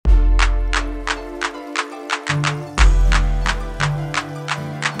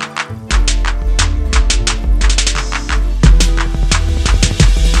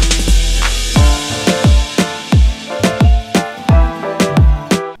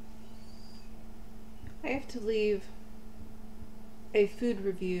to leave a food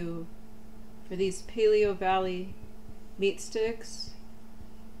review for these Paleo Valley meat sticks.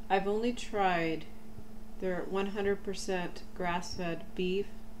 I've only tried their 100% grass-fed beef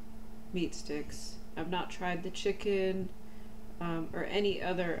meat sticks. I've not tried the chicken or any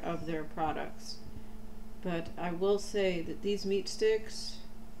other of their products. But I will say that these meat sticks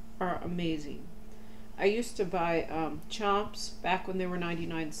are amazing. I used to buy chomps back when they were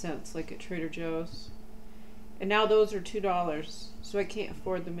 99 cents, like at Trader Joe's. And now those are $2, so I can't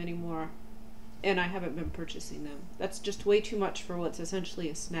afford them anymore. And I haven't been purchasing them. That's just way too much for what's essentially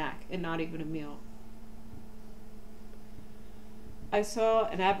a snack and not even a meal. I saw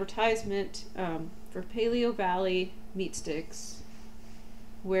an advertisement for Paleo Valley meat sticks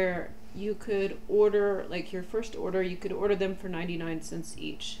where you could order, like your first order, you could order them for 99 cents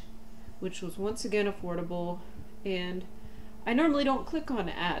each, which was once again affordable. And I normally don't click on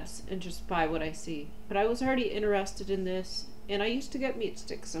ads and just buy what I see, but I was already interested in this, and I used to get meat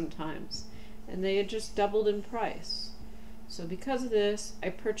sticks sometimes, and they had just doubled in price. So because of this, I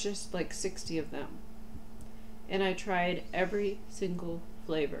purchased like 60 of them, and I tried every single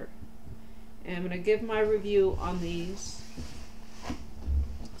flavor. And I'm going to give my review on these.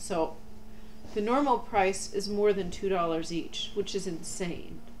 So the normal price is more than $2 each, which is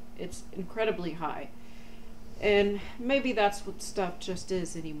insane. It's incredibly high. And maybe that's what stuff just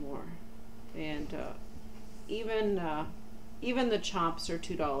is anymore. And even the chomps are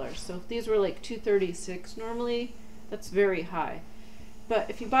 $2. So if these were like $2.36 normally, that's very high. But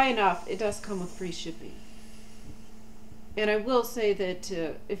if you buy enough, it does come with free shipping. And I will say that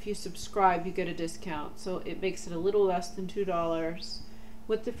if you subscribe, you get a discount. So it makes it a little less than $2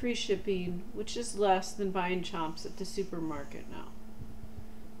 with the free shipping, which is less than buying chomps at the supermarket now.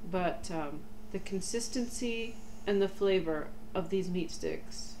 But the consistency and the flavor of these meat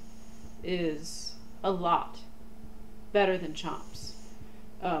sticks is a lot better than chomps.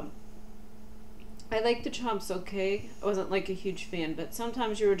 I like the chomps okay. I wasn't like a huge fan, but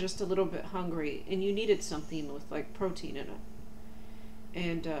sometimes you were just a little bit hungry and you needed something with like protein in it.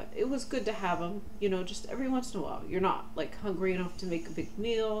 And it was good to have them, you know, just every once in a while. You're not like hungry enough to make a big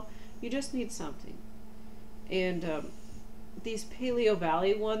meal. You just need something. And these Paleo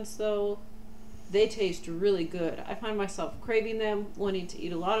Valley ones, though, they taste really good. I find myself craving them, wanting to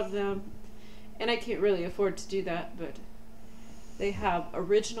eat a lot of them, and I can't really afford to do that, but they have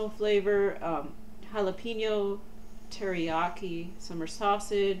original flavor, jalapeno, teriyaki, summer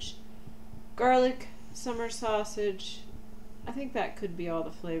sausage, garlic, summer sausage. I think that could be all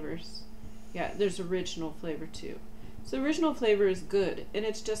the flavors. Yeah, there's original flavor too. So original flavor is good, and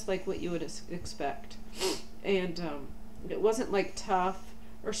it's just like what you would expect. And it wasn't like tough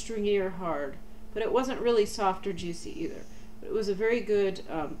or stringy or hard, but it wasn't really soft or juicy either. But it was a very good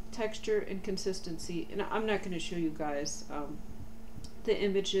texture and consistency. And I'm not going to show you guys the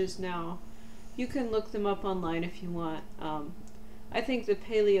images now. You can look them up online if you want. I think the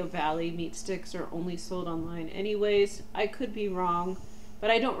Paleo Valley meat sticks are only sold online anyways. I could be wrong,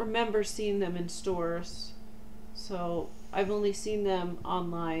 but I don't remember seeing them in stores. So I've only seen them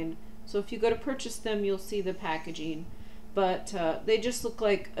online. So if you go to purchase them, you'll see the packaging. But they just look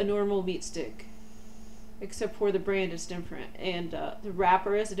like a normal meat stick, except for the brand is different, and the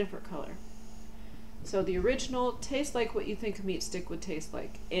wrapper is a different color. So the original tastes like what you think a meat stick would taste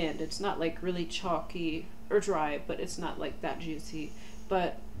like, and it's not like really chalky or dry, but it's not like that juicy.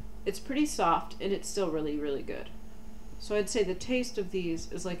 But it's pretty soft, and it's still really, really good. So I'd say the taste of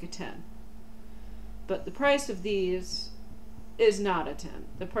these is like a 10. But the price of these is not a 10.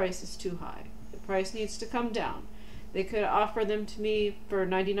 The price is too high. The price needs to come down. They could offer them to me for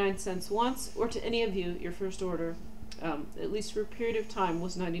 99 cents once, or to any of you, your first order, at least for a period of time,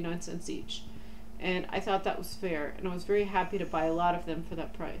 was 99 cents each. And I thought that was fair, and I was very happy to buy a lot of them for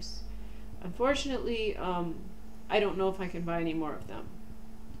that price. Unfortunately, I don't know if I can buy any more of them.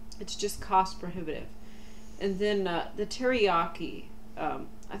 It's just cost prohibitive. And then the teriyaki,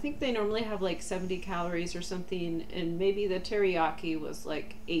 I think they normally have like 70 calories or something, and maybe the teriyaki was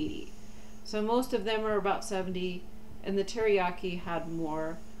like 80. So most of them are about 70, and the teriyaki had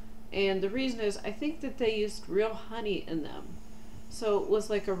more. And the reason is, I think that they used real honey in them. So it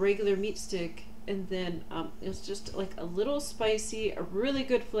was like a regular meat stick, and then it was just like a little spicy, a really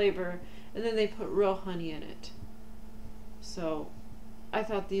good flavor, and then they put real honey in it. So I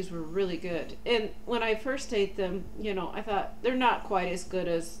thought these were really good. And when I first ate them, you know, I thought they're not quite as good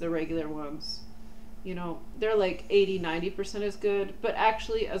as the regular ones. You know, they're like 80-90% as good, but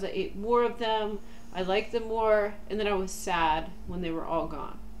actually as I ate more of them, I liked them more, and then I was sad when they were all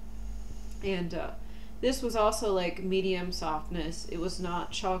gone. And this was also like medium softness. It was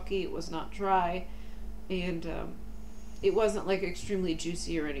not chalky, it was not dry, and it wasn't like extremely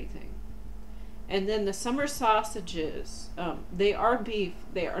juicy or anything. And then the summer sausages, they are beef,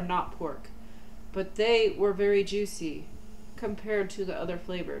 they are not pork, but they were very juicy compared to the other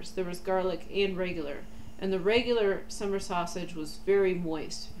flavors. There was garlic and regular, and the regular summer sausage was very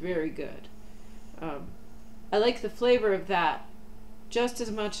moist, very good. I like the flavor of that just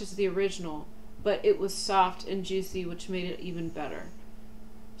as much as the original, but it was soft and juicy, which made it even better.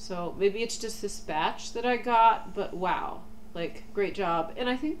 So maybe it's just this batch that I got, but wow, like, great job. And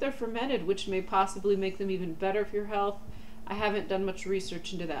I think they're fermented, which may possibly make them even better for your health. I haven't done much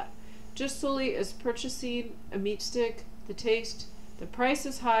research into that. Just solely as purchasing a meat stick, the taste, the price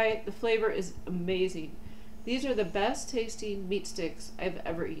is high, the flavor is amazing. These are the best tasting meat sticks I've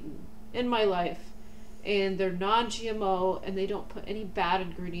ever eaten in my life. And they're non-GMO, and they don't put any bad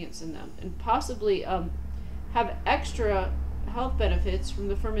ingredients in them, and possibly have extra health benefits from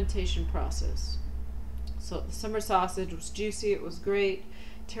the fermentation process. So the summer sausage was juicy, it was great.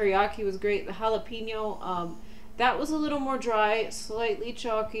 Teriyaki was great. The jalapeno, that was a little more dry, slightly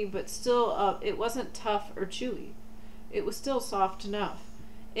chalky, but still, it wasn't tough or chewy. It was still soft enough.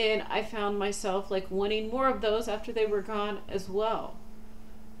 And I found myself like wanting more of those after they were gone as well.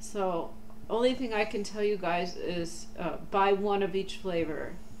 So only thing I can tell you guys is buy one of each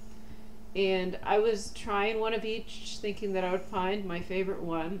flavor. And I was trying one of each, thinking that I would find my favorite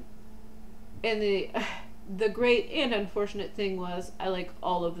one. And the great and unfortunate thing was I like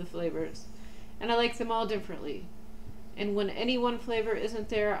all of the flavors. And I like them all differently. And when any one flavor isn't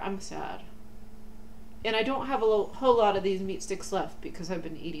there, I'm sad. And I don't have a whole lot of these meat sticks left because I've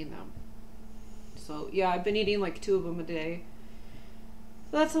been eating them. So yeah, I've been eating like 2 of them a day.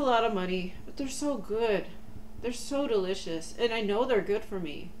 That's a lot of money, but they're so good. They're so delicious, and I know they're good for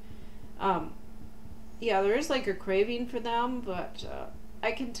me. Yeah, there is like a craving for them, but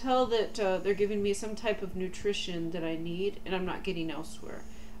I can tell that they're giving me some type of nutrition that I need, and I'm not getting elsewhere.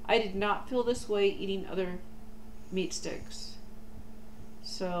 I did not feel this way eating other meat sticks.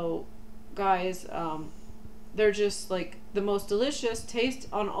 So, guys, they're just like the most delicious. Taste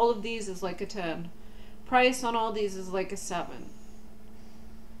on all of these is like a 10. Price on all these is like a 7.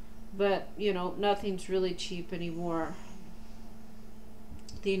 But, you know, nothing's really cheap anymore.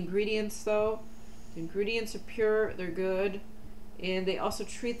 The ingredients, though, the ingredients are pure, they're good, and they also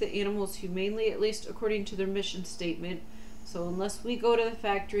treat the animals humanely, at least according to their mission statement. So unless we go to the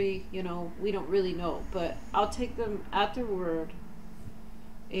factory, you know, we don't really know. But I'll take them at their word,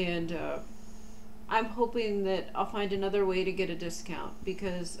 and I'm hoping that I'll find another way to get a discount,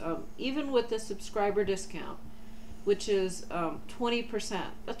 because even with the subscriber discount, which is 20%.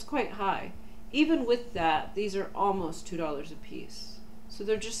 That's quite high. Even with that, these are almost $2 a piece. So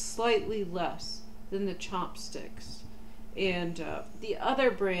they're just slightly less than the chopsticks. And the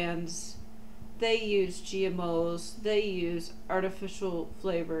other brands, they use GMOs, they use artificial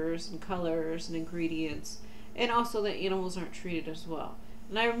flavors and colors and ingredients, and also the animals aren't treated as well.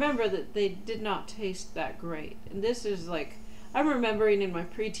 And I remember that they did not taste that great. And this is like, I'm remembering in my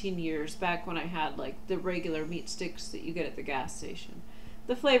preteen years, back when I had like the regular meat sticks that you get at the gas station.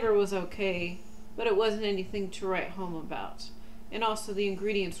 The flavor was okay, but it wasn't anything to write home about. And also the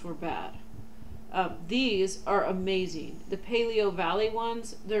ingredients were bad. These are amazing. The Paleo Valley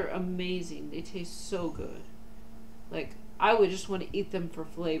ones, they're amazing. They taste so good. Like, I would just want to eat them for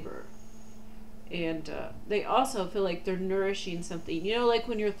flavor. And they also feel like they're nourishing something. You know, like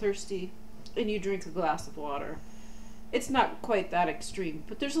when you're thirsty and you drink a glass of water. It's not quite that extreme,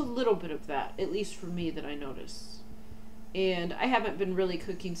 but there's a little bit of that, at least for me, that I notice. And I haven't been really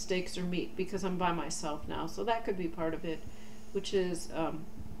cooking steaks or meat because I'm by myself now, so that could be part of it, which is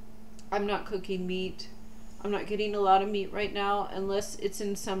I'm not cooking meat. I'm not getting a lot of meat right now unless it's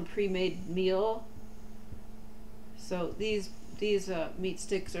in some pre-made meal. So these meat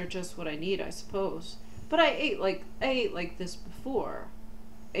sticks are just what I need, I suppose. But I ate like this before,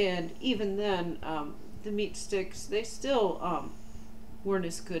 and even then, the meat sticks, they still weren't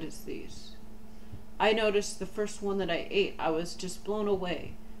as good as these. I noticed the first one that I ate, I was just blown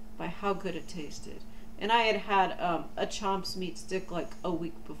away by how good it tasted. And I had a Chomps meat stick like a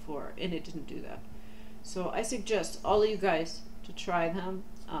week before, and it didn't do that. So I suggest all of you guys to try them.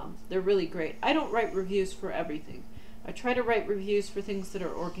 They're really great. I don't write reviews for everything. I try to write reviews for things that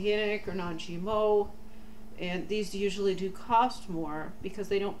are organic or non-GMO, and these usually do cost more because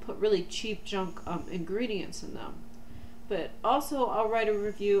they don't put really cheap junk ingredients in them. But also I'll write a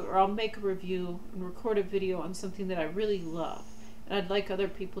review, or I'll make a review and record a video on something that I really love and I'd like other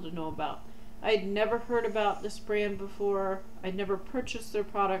people to know about. I'd never heard about this brand before. I'd never purchased their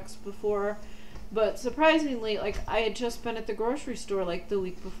products before, But surprisingly, like, I had just been at the grocery store like the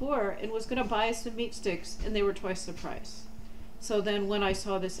week before and was gonna buy some meat sticks, and they were twice the price. So then when I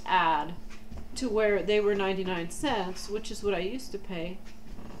saw this ad to where they were 99 cents, which is what I used to pay,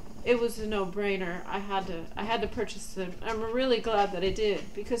 it was a no-brainer. I had to purchase them. I'm really glad that I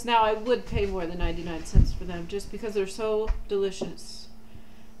did, because now I would pay more than 99 cents for them just because they're so delicious.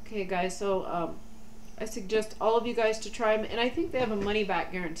 Okay, guys, so I suggest all of you guys to try them, and I think they have a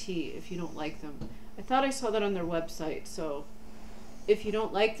money-back guarantee if you don't like them. I thought I saw that on their website, so if you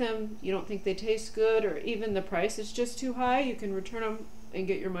don't like them, you don't think they taste good, or even the price is just too high, you can return them and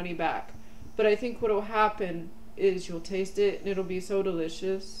get your money back. But I think what will happen is you'll taste it, and it'll be so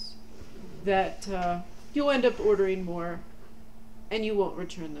delicious that you'll end up ordering more, and you won't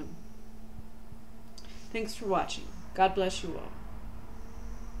return them. Thanks for watching. God bless you all.